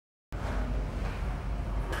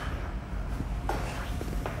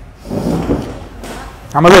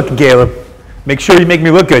How am I looking, Caleb? Make sure you make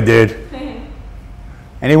me look good, dude.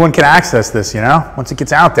 Anyone can access this, you know, once it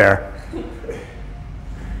gets out there.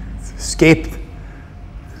 Escape.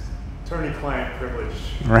 Attorney-client privilege.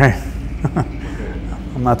 Right.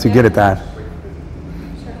 I'm not too good at that.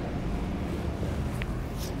 Sure.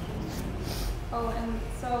 Oh, and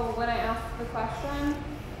so when I asked the question,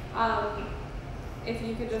 if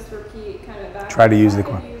you could just repeat kind of back. Try to use the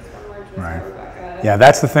question. Right. Yeah,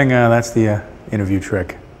 that's the thing. That's the interview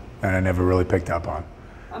trick that I never really picked up on.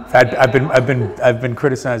 I've been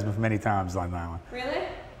criticized many times on that one. Really?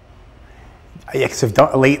 Yeah, because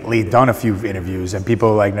I've lately done a few interviews, and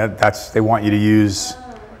people like they want you to use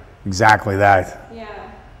exactly that. Yeah,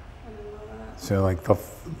 I didn't know that. So like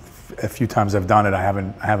a few times I've done it, I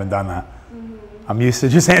haven't done that. Mm-hmm. I'm used to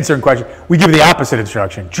just answering questions. We give the opposite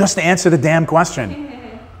instruction: just answer the damn question.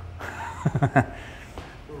 Okay,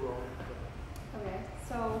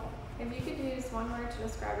 so if you could use one word to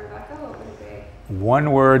describe Rebecca, what would it be?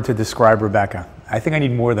 One word to describe Rebecca. I think I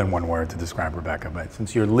need more than one word to describe Rebecca, but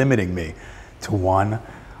since you're limiting me to one,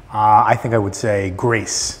 I think I would say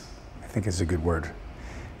grace. I think is a good word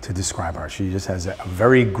to describe her. She just has a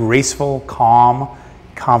very graceful, calm,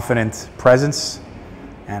 confident presence,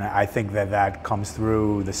 and I think that comes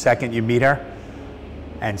through the second you meet her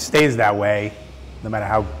and stays that way no matter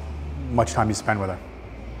how much time you spend with her.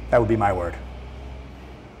 That would be my word.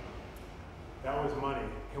 That was money.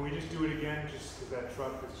 Can we just do it again, just because that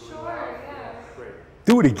truck is really loud? Sure, yeah. Great.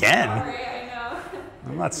 Do it again. Sorry, I know.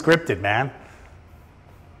 I'm not scripted, man.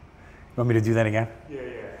 You want me to do that again? Yeah.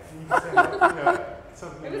 You can say that,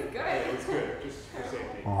 something. It was good. Yeah, it was good, just for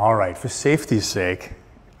safety. All right, for safety's sake,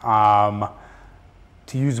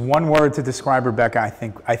 to use one word to describe Rebecca, I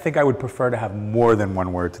think I would prefer to have more than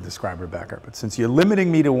one word to describe Rebecca. But since you're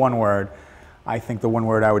limiting me to one word, I think the one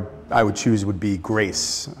word I would choose would be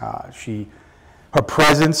grace. Her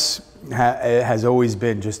presence has always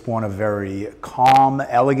been just one of very calm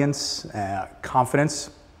elegance, confidence,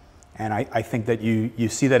 and I think that you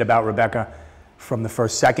see that about Rebecca from the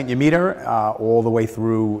first second you meet her all the way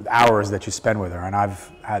through hours that you spend with her. And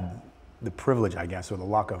I've had the privilege, I guess, or the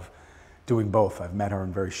luck of doing both. I've met her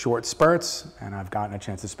in very short spurts, and I've gotten a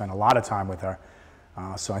chance to spend a lot of time with her.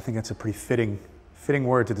 So I think that's a pretty fitting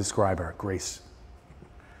word to describe her, grace.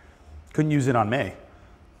 Couldn't use it on me.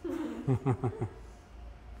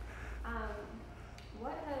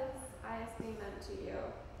 What has ISB meant to you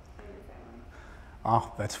and your family?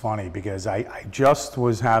 Oh, that's funny, because I just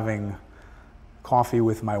was having coffee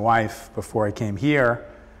with my wife before I came here,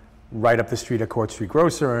 right up the street at Court Street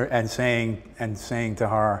Grocer, and saying to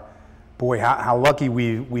her, boy, how lucky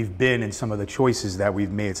we've been in some of the choices that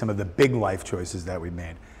we've made, some of the big life choices that we've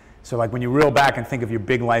made. So like when you reel back and think of your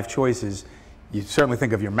big life choices, you certainly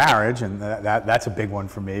think of your marriage, and that's a big one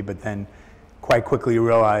for me, but then quite quickly you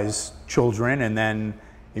realize children, and then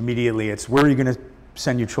immediately it's where are you going to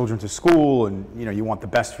send your children to school, and you want the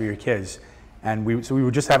best for your kids. And so we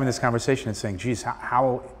were just having this conversation and saying, geez,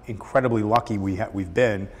 how incredibly lucky we've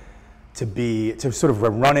been to sort of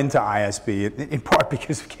run into ISB, in part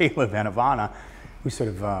because of Caleb and Ivana, who sort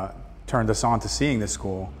of turned us on to seeing this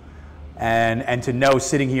school. And to know,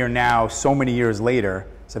 sitting here now so many years later,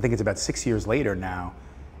 so I think it's about 6 years later now,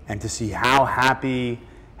 and to see how happy,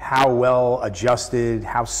 how well adjusted,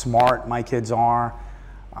 how smart my kids are,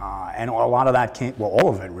 and a lot of that came, well, all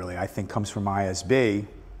of it really, I think, comes from ISB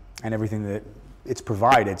and everything that it's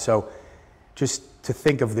provided. So just to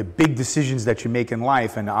think of the big decisions that you make in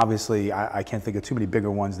life, and obviously I can't think of too many bigger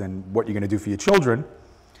ones than what you're going to do for your children,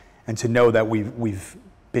 and to know that we've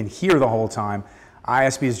been here the whole time.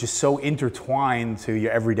 ISB is just so intertwined to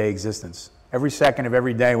your everyday existence. Every second of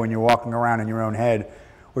every day when you're walking around in your own head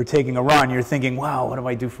or taking a run, you're thinking, wow, what do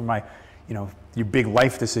I do for my, your big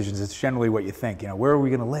life decisions? It's generally what you think. Where are we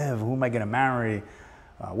going to live? Who am I going to marry?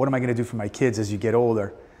 What am I going to do for my kids as you get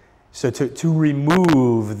older? So to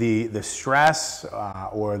remove the stress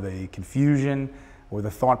or the confusion or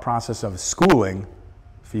the thought process of schooling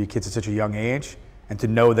for your kids at such a young age, and to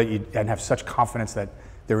know that and have such confidence that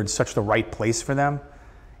they're in such the right place for them,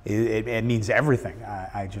 it means everything.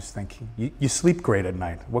 I just think you sleep great at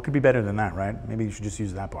night. What could be better than that, right? Maybe you should just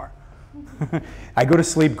use that part. I go to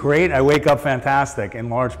sleep great. I wake up fantastic, in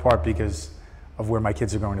large part because of where my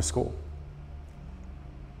kids are going to school.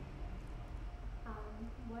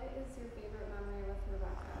 What is your favorite memory with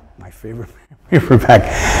Rebecca? My favorite memory with Rebecca.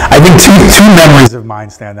 I think two memories of mine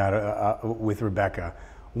stand out with Rebecca.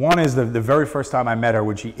 One is the very first time I met her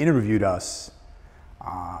when she interviewed us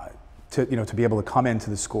to be able to come into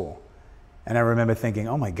the school. And I remember thinking,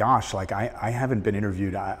 oh my gosh, like I haven't been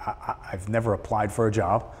interviewed. I've never applied for a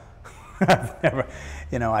job. I've never,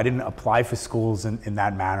 I didn't apply for schools in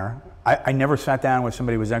that manner. I never sat down with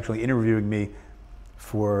somebody who was actually interviewing me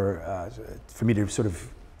for me to sort of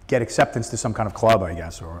get acceptance to some kind of club, I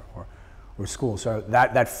guess, or school. So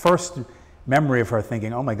that first memory of her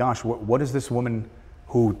thinking, oh my gosh, what is this woman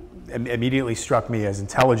who immediately struck me as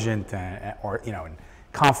intelligent and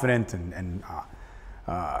confident and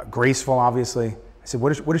graceful, obviously. I said,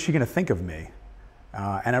 what is she going to think of me?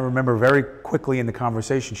 And I remember very quickly in the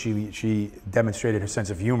conversation, she demonstrated her sense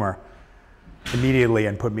of humor immediately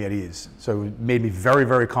and put me at ease. So it made me very,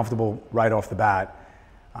 very comfortable right off the bat.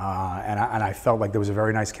 And I felt like there was a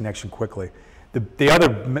very nice connection quickly. The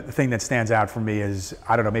other thing that stands out for me is,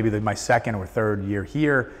 I don't know, maybe my second or third year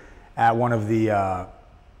here at one of the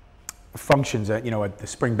functions at the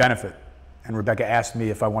spring benefit. And Rebecca asked me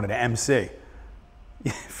if I wanted to MC,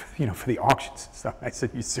 for the auctions and stuff. I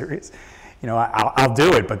said, you serious? I'll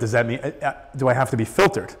do it, but does that mean, do I have to be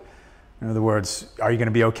filtered? In other words, are you going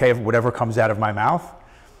to be okay with whatever comes out of my mouth?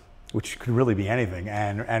 Which could really be anything.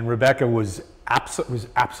 And Rebecca was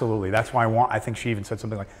absolutely, that's why I think she even said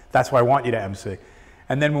something like, that's why I want you to MC.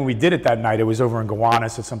 And then when we did it that night, it was over in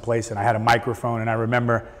Gowanus at some place, and I had a microphone, and I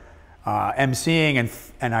remember MCing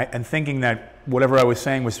and thinking that whatever I was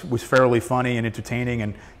saying was fairly funny and entertaining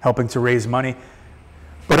and helping to raise money.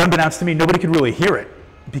 But unbeknownst to me, nobody could really hear it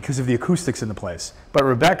because of the acoustics in the place. But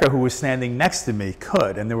Rebecca, who was standing next to me,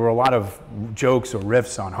 could, and there were a lot of jokes or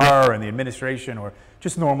riffs on her and the administration or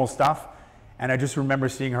just normal stuff. And I just remember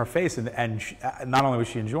seeing her face, and not only was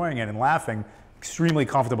she enjoying it and laughing, extremely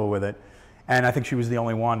comfortable with it. And I think she was the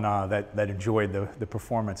only one that enjoyed the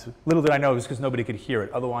performance. Little did I know it was because nobody could hear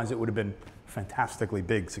it. Otherwise, it would have been a fantastically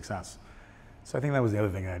big success. So I think that was the other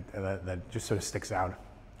thing that just sort of sticks out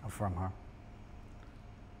from her.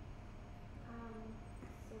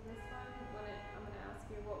 So this one, I'm going to ask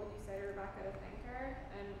you, what would you say to Rebecca to thank her?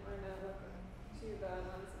 And we're going to look to the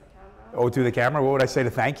lens of the camera. Oh, to the camera? What would I say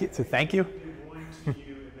to thank you? To thank you? One to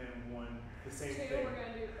you and then one, the same thing. We're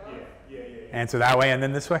going to do both. Yeah. Answer that way and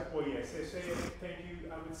then this way? Well, yeah, say thank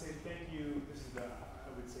you. I would say thank you.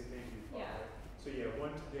 I would say thank you. Father. Yeah. So yeah,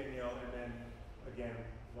 one to Danielle and then again,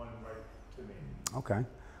 one right to me. Okay.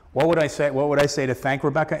 What would I say to thank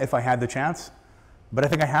Rebecca if I had the chance? But I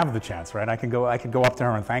think I have the chance, right? I could go up to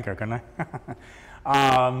her and thank her, couldn't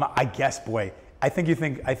I? I guess, boy. I think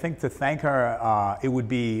to thank her, it would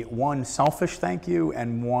be one selfish thank you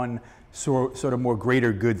and one sort of more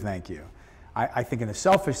greater good thank you. I think in the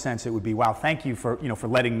selfish sense, it would be, wow, thank you for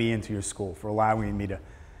letting me into your school, for allowing me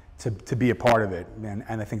to be a part of it. And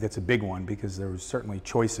I think that's a big one because there was certainly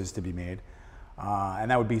choices to be made. And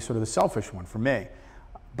that would be sort of the selfish one for me.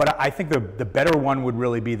 But I think the better one would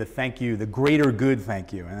really be the thank you, the greater good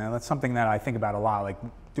thank you. And that's something that I think about a lot, like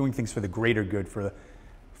doing things for the greater good,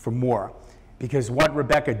 for more. Because what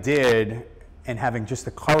Rebecca did, and having just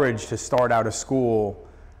the courage to start out a school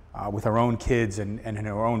with her own kids and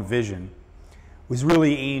her own vision, was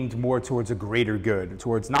really aimed more towards a greater good,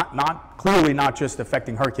 towards clearly not just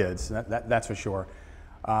affecting her kids, that's for sure,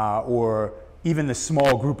 or even the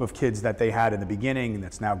small group of kids that they had in the beginning, and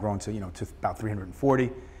that's now grown to about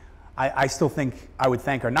 340. I still think I would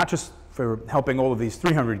thank her, not just for helping all of these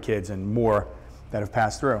 300 kids and more that have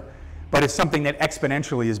passed through, but it's something that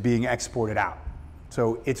exponentially is being exported out.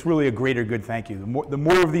 So it's really a greater good thank you. The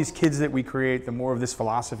more of these kids that we create, the more of this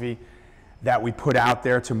philosophy that we put out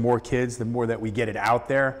there to more kids, the more that we get it out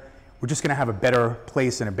there, we're just going to have a better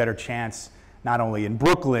place and a better chance, not only in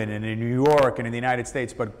Brooklyn and in New York and in the United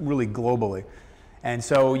States, but really globally. And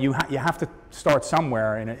so you have to start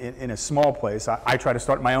somewhere in a small place. I try to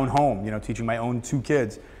start in my own home, teaching my own 2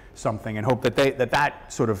 kids something, and hope that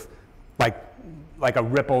that sort of like a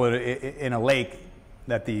ripple in a lake,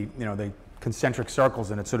 that the concentric circles,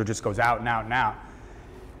 and it sort of just goes out and out and out.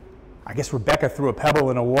 I guess Rebecca threw a pebble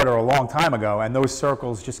in the water a long time ago, and those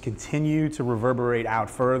circles just continue to reverberate out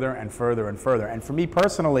further and further and further. And for me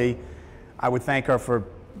personally, I would thank her for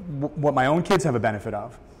what my own kids have a benefit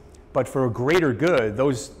of. But for a greater good,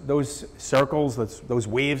 those circles, those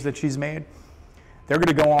waves that she's made, they're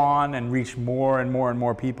going to go on and reach more and more and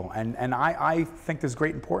more people. And I think there's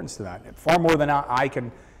great importance to that, far more than I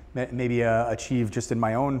can maybe achieve just in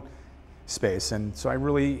my own space. And so I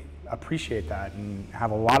really appreciate that and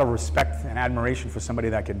have a lot of respect and admiration for somebody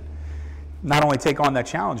that can not only take on that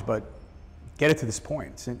challenge, but get it to this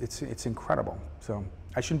point. It's incredible. So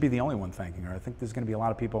I shouldn't be the only one thanking her. I think there's going to be a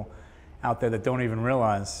lot of people out there that don't even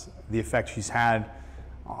realize the effect she's had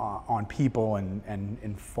on people and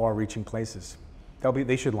in far-reaching places.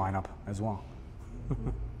 They should line up as well.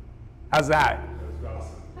 How's that? That was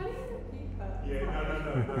awesome. How do you repeat that? Yeah,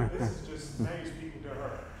 no. This is just, now you're speaking to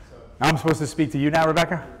her. So. I'm supposed to speak to you now,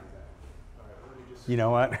 Rebecca? You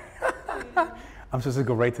know what? I'm supposed to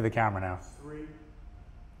go right to the camera now. 3.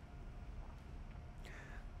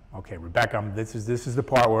 Okay, Rebecca, this is the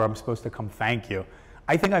part where I'm supposed to come thank you.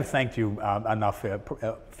 I think I've thanked you enough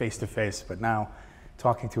face to face, but now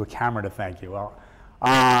talking to a camera to thank you. Well,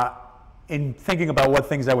 in thinking about what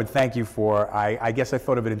things I would thank you for, I guess I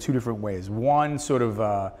thought of it in 2 different ways. One, sort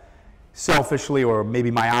of selfishly or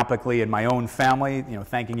maybe myopically in my own family,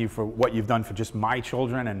 thanking you for what you've done for just my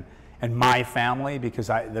children and my family, because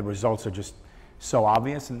the results are just so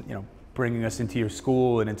obvious, and bringing us into your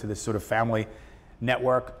school and into this sort of family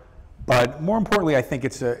network. But more importantly, I think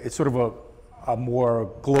it's sort of a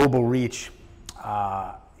more global reach,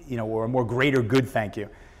 or a more greater good thank you,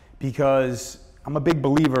 because I'm a big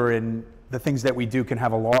believer in the things that we do can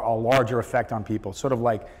have a larger effect on people, sort of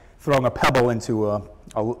like throwing a pebble into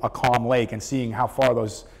a calm lake and seeing how far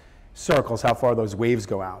those circles, how far those waves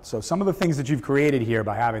go out. So some of the things that you've created here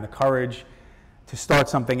by having the courage to start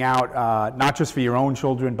something out, not just for your own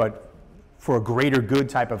children, but for a greater good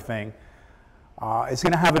type of thing, it's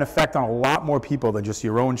going to have an effect on a lot more people than just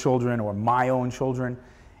your own children or my own children.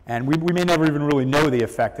 And we may never even really know the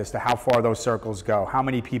effect as to how far those circles go, how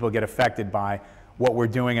many people get affected by what we're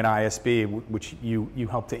doing at ISB, which you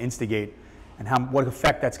help to instigate, and what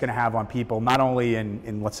effect that's going to have on people, not only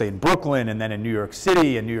in, let's say, in Brooklyn, and then in New York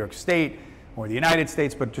City and New York State, or the United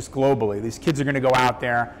States, but just globally. These kids are going to go out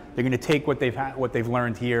there, they're going to take what they've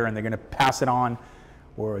learned here, and they're going to pass it on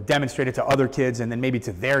or demonstrate it to other kids, and then maybe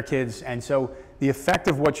to their kids. And so the effect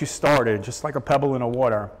of what you started, just like a pebble in the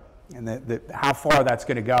water, and how far that's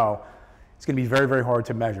going to go, it's going to be very, very hard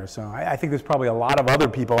to measure. So I think there's probably a lot of other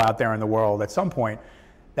people out there in the world at some point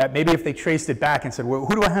that maybe if they traced it back and said, well,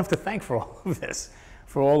 who do I have to thank for all of this,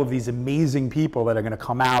 for all of these amazing people that are going to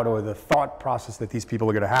come out, or the thought process that these people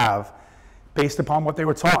are going to have based upon what they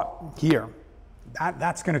were taught here,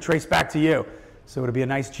 that's going to trace back to you. So it'll be a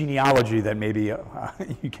nice genealogy that maybe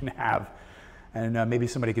you can have. And maybe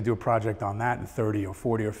somebody could do a project on that in 30 or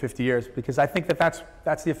 40 or 50 years, because I think that's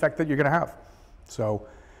the effect that you're going to have. So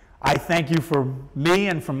I thank you for me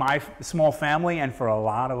and for my small family and for a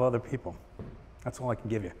lot of other people. That's all I can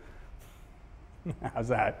give you. How's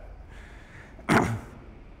that? It's funny.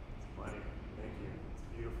 Thank you.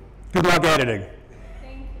 It's beautiful. Good luck editing.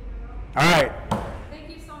 Thank you. All right. Thank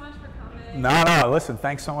you so much for coming. No, listen,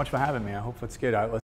 thanks so much for having me. I hope it's good.